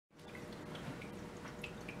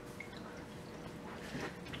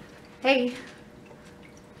Hey.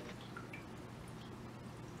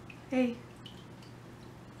 Hey.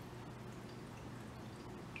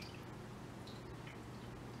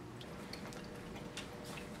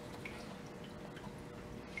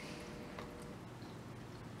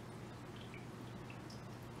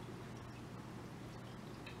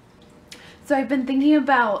 So I've been thinking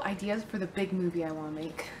about ideas for the big movie I want to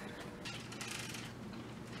make.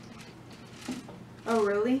 Oh,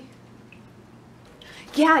 really?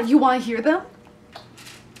 Yeah, you want to hear them?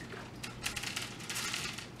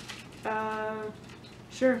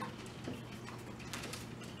 Sure.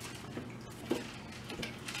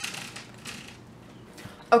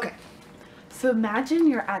 Okay. So imagine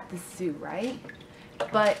you're at the zoo, right?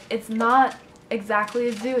 But it's not exactly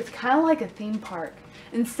a zoo, it's kind of like a theme park.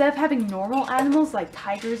 Instead of having normal animals like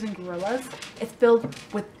tigers and gorillas, it's filled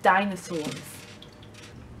with dinosaurs.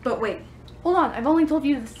 But wait. Hold on, I've only told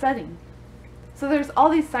you the setting. So there's all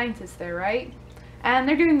these scientists there, right? And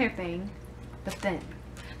they're doing their thing. But then,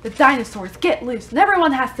 the dinosaurs get loose and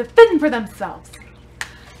everyone has to fend for themselves.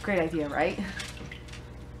 Great idea, right?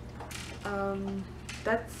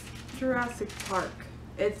 That's Jurassic Park.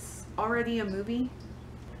 It's already a movie?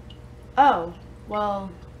 Oh, well,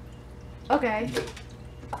 okay.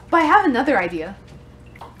 But I have another idea.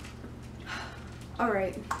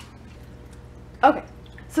 Alright. Okay,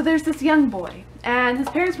 so there's this young boy, and his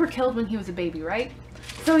parents were killed when he was a baby, right?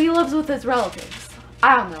 So he lives with his relatives.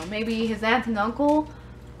 I don't know, maybe his aunt and uncle?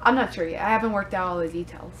 I'm not sure yet, I haven't worked out all the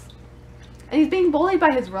details. And he's being bullied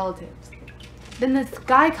by his relatives. Then this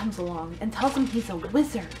guy comes along and tells him he's a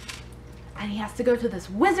wizard. And he has to go to this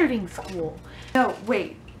wizarding school. No,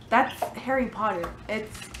 wait. That's Harry Potter.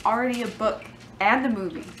 It's already a book and a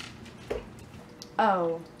movie.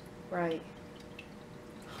 Oh, right.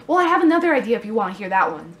 Well, I have another idea if you want to hear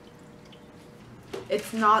that one.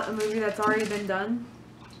 It's not a movie that's already been done?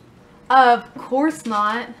 Of course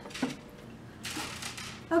not.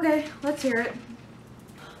 Okay, let's hear it.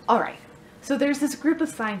 Alright, so there's this group of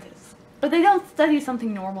scientists, but they don't study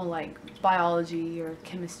something normal like biology or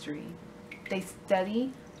chemistry. They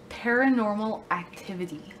study paranormal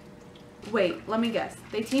activity. Wait, let me guess.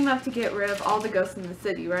 They team up to get rid of all the ghosts in the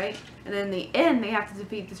city, right? And in the end, they have to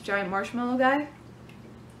defeat this giant marshmallow guy?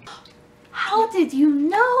 How did you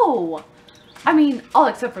know? I mean, all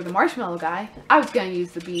except for the marshmallow guy. I was gonna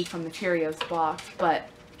use the bee from the Cheerios box, but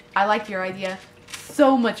I like your idea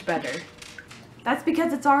so much better. That's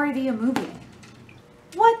because it's already a movie.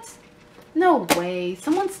 What? No way.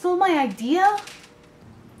 Someone stole my idea?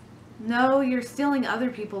 No, you're stealing other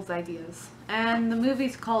people's ideas. And the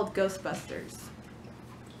movie's called Ghostbusters.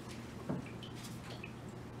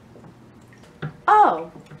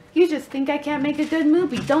 Oh, you just think I can't make a good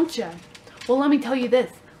movie, don't you? Well, let me tell you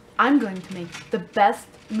this. I'm going to make the best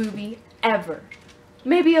movie ever.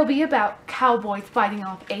 Maybe it'll be about cowboys fighting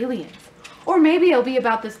off aliens. Or maybe it'll be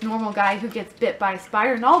about this normal guy who gets bit by a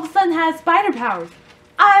spider and all of a sudden has spider powers.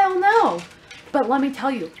 I don't know. But let me tell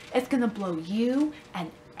you, it's gonna blow you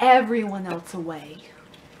and everyone else away.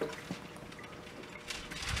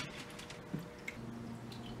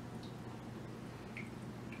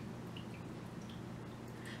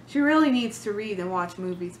 She really needs to read and watch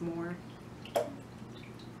movies more.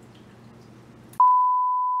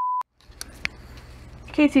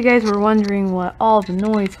 In case you guys were wondering what all the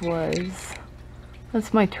noise was,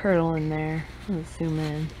 that's my turtle in there. I'm gonna zoom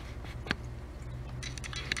in.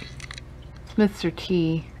 It's Mr.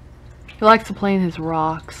 T. He likes to play in his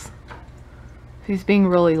rocks. He's being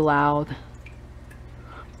really loud.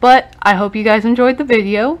 But I hope you guys enjoyed the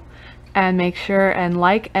video, and make sure and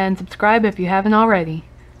like and subscribe if you haven't already.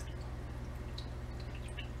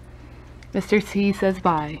 Mr. T says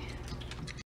bye.